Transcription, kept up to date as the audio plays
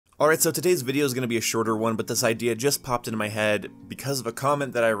Alright, so today's video is going to be a shorter one, but this idea just popped into my head because of a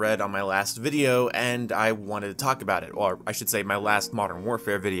comment that I read on my last video, and I wanted to talk about it, or I should say my last Modern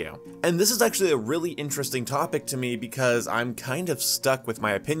Warfare video. And this is actually a really interesting topic to me because I'm kind of stuck with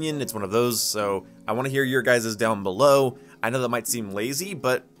my opinion. It's one of those, so I want to hear your guys' down below. I know that might seem lazy,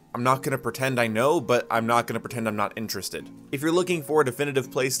 but I'm not going to pretend I know, but I'm not going to pretend I'm not interested. If you're looking for a definitive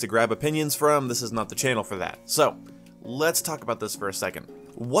place to grab opinions from, this is not the channel for that. So, let's talk about this for a second.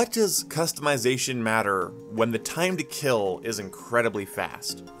 What does customization matter when the time to kill is incredibly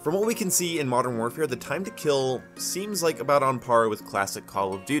fast? From what we can see in Modern Warfare, the time to kill seems like about on par with classic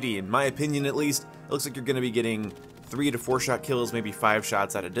Call of Duty. In my opinion, at least, it looks like you're going to be getting 3 to 4 shot kills, maybe 5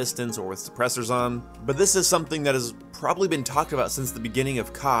 shots at a distance or with suppressors on. But this is something that has probably been talked about since the beginning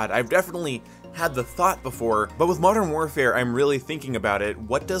of COD. I've definitely had the thought before, but with Modern Warfare, I'm really thinking about it.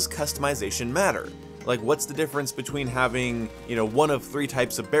 What does customization matter? Like, what's the difference between having, one of 3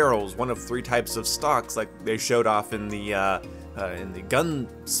 types of barrels, one of 3 types of stocks, like they showed off in the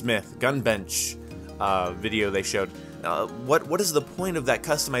gunsmith, gun bench video they showed. What is the point of that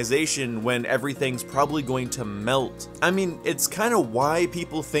customization when everything's probably going to melt? I mean, it's kind of why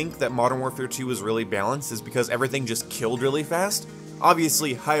people think that Modern Warfare 2 is really balanced, is because everything just killed really fast.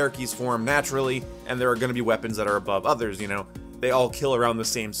 Obviously, hierarchies form naturally, and there are going to be weapons that are above others, They all kill around the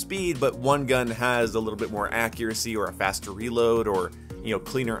same speed, but one gun has a little bit more accuracy or a faster reload or,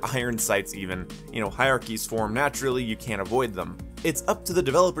 cleaner iron sights even. Hierarchies form naturally, you can't avoid them. It's up to the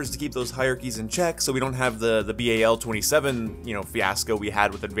developers to keep those hierarchies in check so we don't have the BAL-27, fiasco we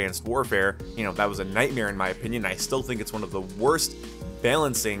had with Advanced Warfare. That was a nightmare in my opinion. I still think it's one of the worst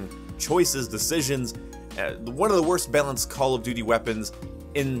balancing choices, decisions, one of the worst balanced Call of Duty weapons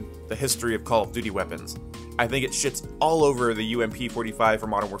in the history of Call of Duty weapons. I think it shits all over the UMP-45 for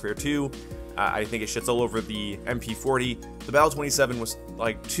Modern Warfare 2. I think it shits all over the MP40. The BAL-27 was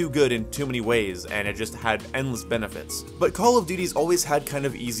too good in too many ways, and it just had endless benefits. But Call of Duty's always had kind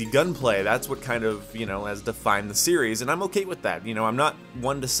of easy gunplay. That's what kind of, has defined the series, and I'm okay with that. I'm not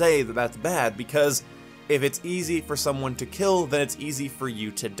one to say that that's bad, because if it's easy for someone to kill, then it's easy for you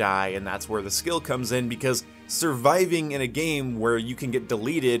to die, and that's where the skill comes in, because surviving in a game where you can get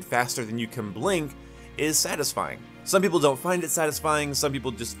deleted faster than you can blink is satisfying. Some people don't find it satisfying, some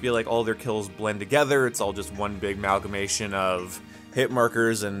people just feel like all their kills blend together, it's all just one big amalgamation of hit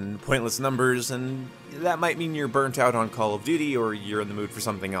markers and pointless numbers, and that might mean you're burnt out on Call of Duty or you're in the mood for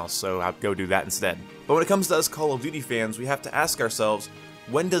something else, so I'll go do that instead. But when it comes to us Call of Duty fans, we have to ask ourselves,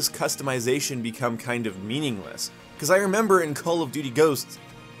 when does customization become kind of meaningless? Because I remember in Call of Duty Ghosts,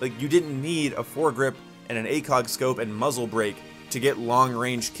 you didn't need a foregrip and an ACOG scope and muzzle brake to get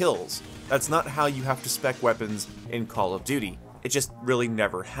long-range kills. That's not how you have to spec weapons in Call of Duty. It just really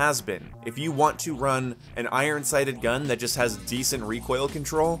never has been. If you want to run an iron-sighted gun that just has decent recoil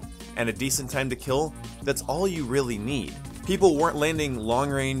control and a decent time to kill, that's all you really need. People weren't landing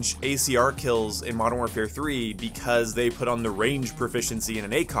long-range ACR kills in Modern Warfare 3 because they put on the range proficiency in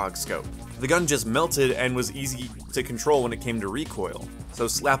an ACOG scope. The gun just melted and was easy to control when it came to recoil. So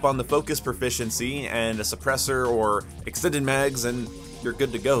slap on the focus proficiency and a suppressor or extended mags and you're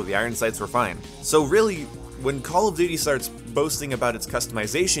good to go. The iron sights were fine. So really, when Call of Duty starts boasting about its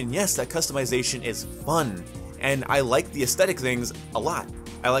customization, yes, that customization is fun. And I like the aesthetic things a lot.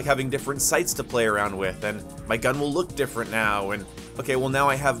 I like having different sights to play around with, and my gun will look different now, and okay, well now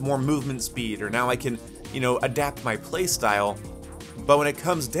I have more movement speed, or now I can, adapt my playstyle. But when it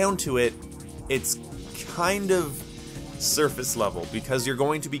comes down to it, it's kind of surface level, because you're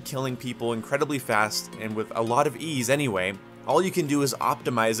going to be killing people incredibly fast and with a lot of ease anyway. All you can do is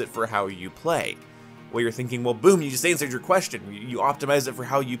optimize it for how you play. Well, you're thinking, well boom, you just answered your question. You optimize it for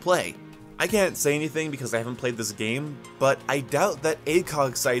how you play. I can't say anything because I haven't played this game, but I doubt that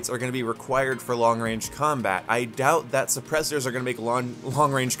ACOG sights are going to be required for long-range combat. I doubt that suppressors are going to make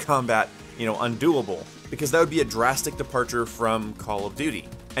long-range combat, undoable, because that would be a drastic departure from Call of Duty.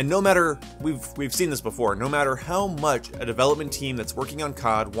 And no matter, we've seen this before, no matter how much a development team that's working on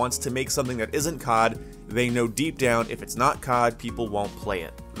COD wants to make something that isn't COD, they know deep down if it's not COD, people won't play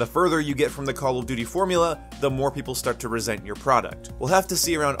it. The further you get from the Call of Duty formula, the more people start to resent your product. We'll have to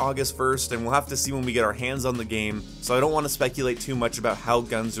see around August 1st, and we'll have to see when we get our hands on the game, so I don't want to speculate too much about how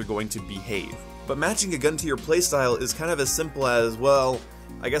guns are going to behave. But matching a gun to your playstyle is kind of as simple as, well,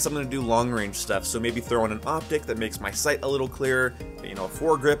 I guess I'm going to do long-range stuff, so maybe throw in an optic that makes my sight a little clearer, a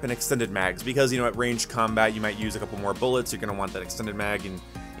foregrip and extended mags, because, at range combat you might use a couple more bullets, you're going to want that extended mag, and,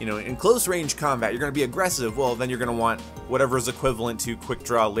 in close range combat you're going to be aggressive, well then you're going to want whatever is equivalent to quick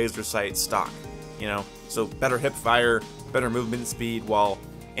draw laser sight stock, so better hip fire, better movement speed while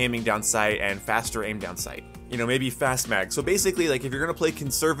aiming down sight, and faster aim down sight. you know, maybe fast mag. So basically, like, if you're gonna play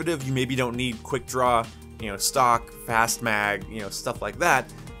conservative, you maybe don't need quick draw, you know, stock, fast mag, you know, stuff like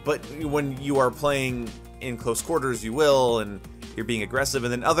that. But when you are playing in close quarters, you will, and you're being aggressive,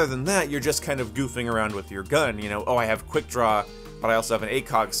 and then other than that, you're just kind of goofing around with your gun, you know, oh, I have quick draw, but I also have an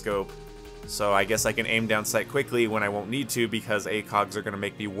ACOG scope, so I guess I can aim down sight quickly when I won't need to, because ACOGs are going to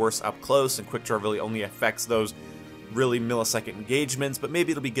make me worse up close, and quick draw really only affects those really millisecond engagements, but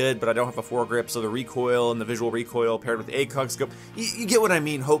maybe it'll be good, but I don't have a foregrip, so the recoil and the visual recoil paired with the ACOG scope, you get what I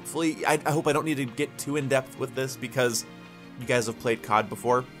mean, hopefully. I hope I don't need to get too in-depth with this, because you guys have played COD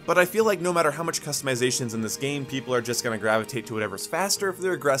before. But I feel like no matter how much customization's in this game, people are just going to gravitate to whatever's faster if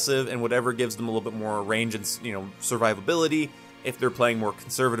they're aggressive, and whatever gives them a little bit more range and, you know, survivability if they're playing more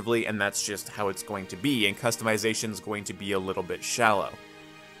conservatively, and that's just how it's going to be, and customization's going to be a little bit shallow.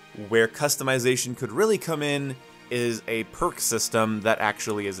 Where customization could really come in is a perk system that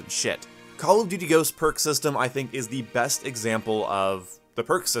actually isn't shit. Call of Duty Ghost perk system, I think, is the best example of the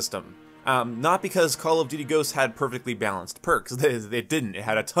perk system. Not because Call of Duty Ghosts had perfectly balanced perks, they didn't. It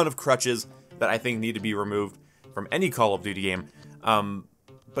had a ton of crutches that I think need to be removed from any Call of Duty game.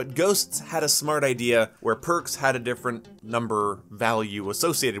 But Ghosts had a smart idea where perks had a different number value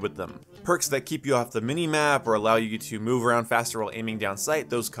associated with them. Perks that keep you off the minimap or allow you to move around faster while aiming down sight,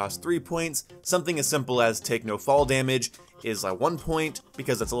 those cost 3 points. Something as simple as take no fall damage is 1 point,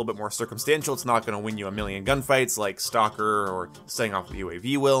 because that's a little bit more circumstantial. It's not going to win you a million gunfights like Stalker or staying off the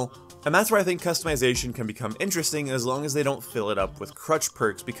UAV will. And that's where I think customization can become interesting, as long as they don't fill it up with crutch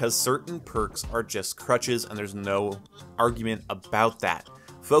perks, because certain perks are just crutches and there's no argument about that.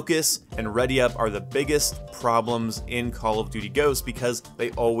 Focus and Ready Up are the biggest problems in Call of Duty Ghosts because they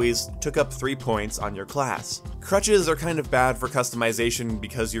always took up 3 points on your class. Crutches are kind of bad for customization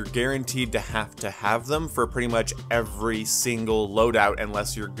because you're guaranteed to have them for pretty much every single loadout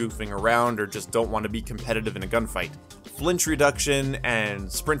unless you're goofing around or just don't want to be competitive in a gunfight. Flinch reduction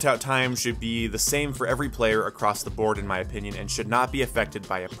and sprint out time should be the same for every player across the board, in my opinion, and should not be affected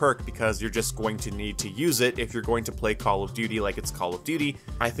by a perk because you're just going to need to use it if you're going to play Call of Duty like it's Call of Duty.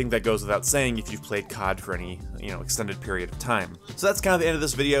 I think that goes without saying if you've played COD for any, extended period of time. So that's kind of the end of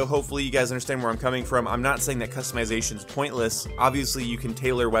this video. Hopefully you guys understand where I'm coming from. I'm not saying that customization is pointless. Obviously you can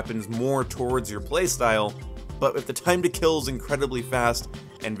tailor weapons more towards your playstyle, but if the time to kill is incredibly fast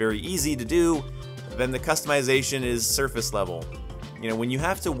and very easy to do, then the customization is surface level. You know, when you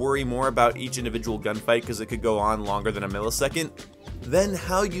have to worry more about each individual gunfight because it could go on longer than a millisecond, then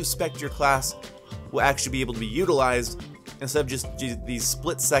how you spec your class will actually be able to be utilized instead of just these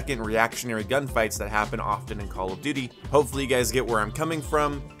split-second reactionary gunfights that happen often in Call of Duty. Hopefully you guys get where I'm coming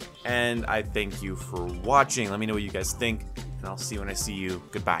from, and I thank you for watching. Let me know what you guys think, and I'll see you when I see you.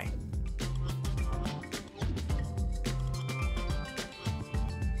 Goodbye.